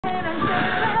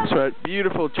So we're at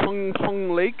beautiful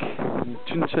Jecheon Lake in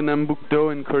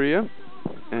Jecheon in Korea,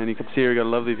 and you can see here we got a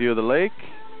lovely view of the lake.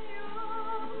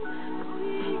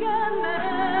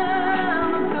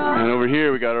 And over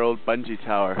here we got our old bungee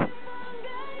tower.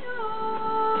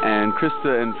 And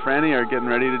Krista and Franny are getting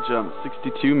ready to jump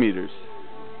 62 meters.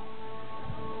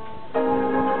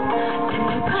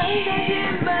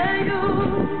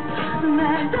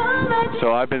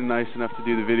 So I've been nice enough to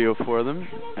do the video for them.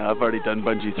 I've already done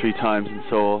bungee 3 times in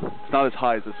Seoul. It's not as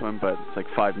high as this one, but it's like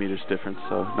 5 meters difference,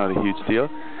 so not a huge deal.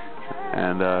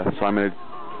 And so I'm going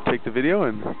to take the video,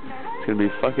 and it's going to be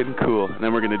fucking cool. And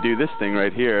then we're going to do this thing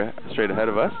right here, straight ahead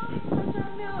of us.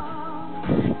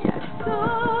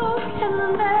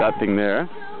 That thing there,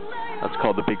 that's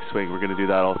called the big swing. We're going to do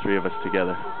that, all 3 of us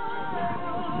together.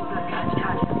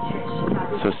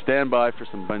 So stand by for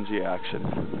some bungee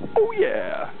action. Oh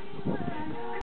yeah!